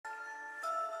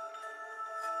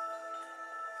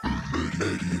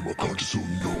80 in my conscience, so you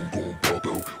know I'm gon' pop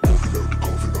out. Walking out the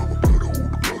coffin, I'm about to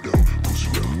hold the plug out. Pussy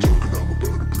around talking, I'm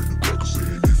about to bring the cracker.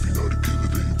 Saying if you're not a killer,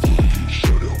 then you wanna get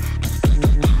shut out.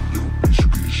 Yo, bitch, you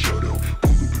get shut out.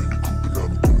 Pull up in the coupe and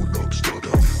I'm going knock the start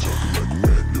out. Talking like a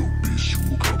rat, yo, bitch, you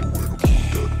a copper. When I'm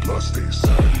pulling out the block, stay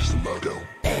inside, it's the lockdown.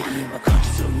 80 in my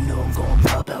conscience, so you know I'm gon'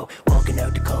 pop out. Walking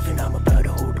out the coffin, I'm about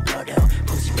to hold the plug out.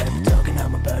 Pussy around talking,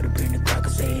 I'm about to bring the cracker.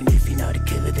 Saying if you're not a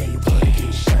killer, then you wanna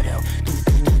get shut out.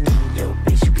 Yo,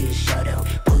 bitch, you get shut out.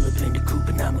 Pull up in the coupe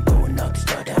and I'ma go and knock the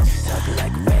start out. Talking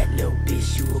like a rat, little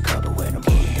bitch, you a copper. When I'm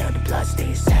pulling down the block, stay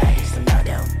inside, it's a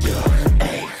lockdown. Yo,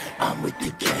 hey, I'm with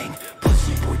the gang.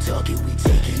 Pussy boy talking, we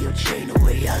taking your chain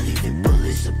away. I leaving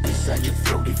bullets up inside your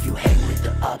throat. If you hang with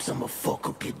the ops, I'ma fuck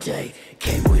up your day.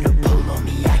 Came with a pull on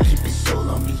me, I keep it soul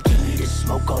on me. Give me the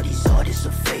smoke, all these artists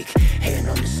are fake. Hand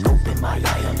on the scope and my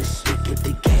eye on the stick. If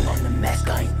the gang on the mask,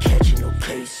 I ain't catching no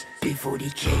case. Big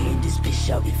 40K in this bitch,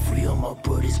 out it free. All my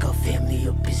brothers got family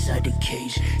up inside the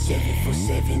cage.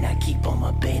 747, I keep all my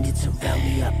bandits around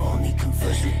me. I only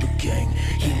converse with the gang.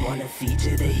 He want a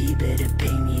feature that he better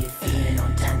pay me. If he ain't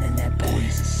on time, then that boy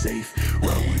isn't safe.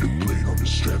 Ride with a blade on the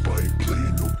strap, I ain't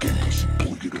playing no game. Pussy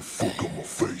boy, get the fuck on my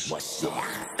face. What's up?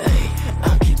 Hey,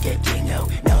 I'll keep that thing out.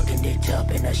 Knocking their top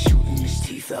and I shooting his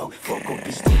teeth out. Fuck up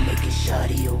his team, make a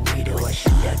shot of your window. I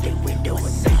shoot out that window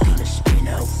and making a spin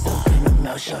out. Open her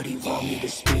mouth, shawty want me to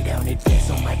spit out and dance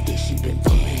on my dick. She been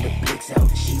pulling the blicks out.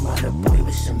 She want a boy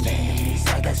with some enemies.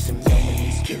 I got some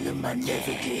enemies, kill him, I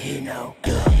never get hit now.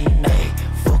 Hey,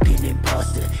 fucking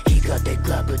imposter. He got that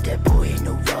Glock, but that boy ain't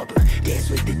no robber. Dance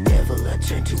with the devil, I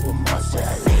turn to a monster.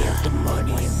 I lay out the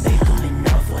money and make him an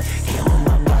offer. Camel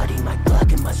my body, my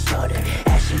Glock and my starter.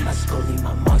 Ash in my scully,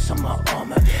 my marks on my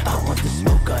armor. I want the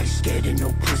smoke, I ain't scared of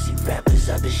no pussy rappers.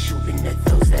 I've been shooting at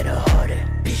those that are harder.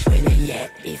 Bitch, where they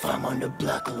at? If I'm on the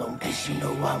block alone, bitch, you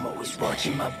know I'm always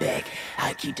watching my back.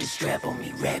 I keep the strap on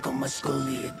me, rag on my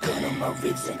scully, a gun on my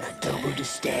ribs, and I double the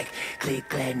stack. Click,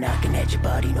 clack, knocking at your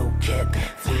body, no cap.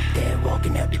 Flip that,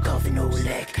 walking out the coffin, no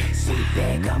lack. Sit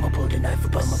back, I'ma pull the knife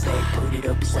up on my back. Put it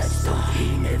up beside the stove, he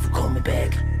ain't never coming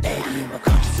back. 80 in my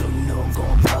conscience, so you know I'm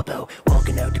gon' pop out.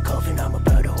 Walking out the coffin, I'm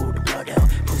about to hold the blood out.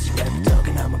 Pussy rapper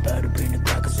talking, I'm about to bring the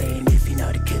clock. Saying if you're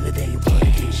not a killer, then you wanna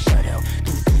get shut out.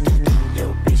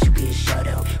 Yo, bitch, you get shut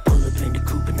out. Pull up in the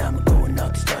coupe and I'ma go and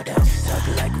knock the start out.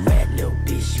 Talking like a rat, little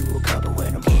bitch, you a copper.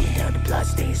 When I'm pulling down the block,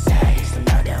 stay inside, it's a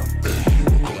lockdown. 80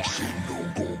 in my conscience, so you know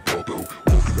I'm gon' pop out.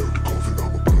 Walking out the coffin,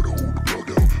 I'm about to hold the plug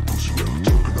out. Pussy around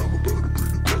talking, I'm about to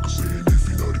bring the cracker. Saying if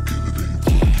you're not a killer, then you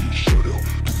wanna get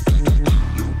shut out.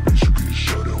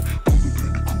 Yo, bitch, you get shut out. Pull up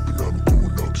in the coupe and I'ma go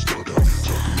and knock the start out.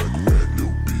 Talking like a rat,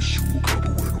 little bitch, you a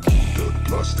copper. When I'm pulling down the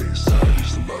block, stay inside, it's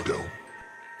the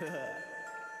lockdown.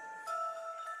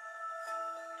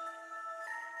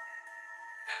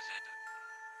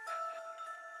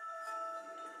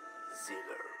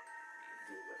 Ziller.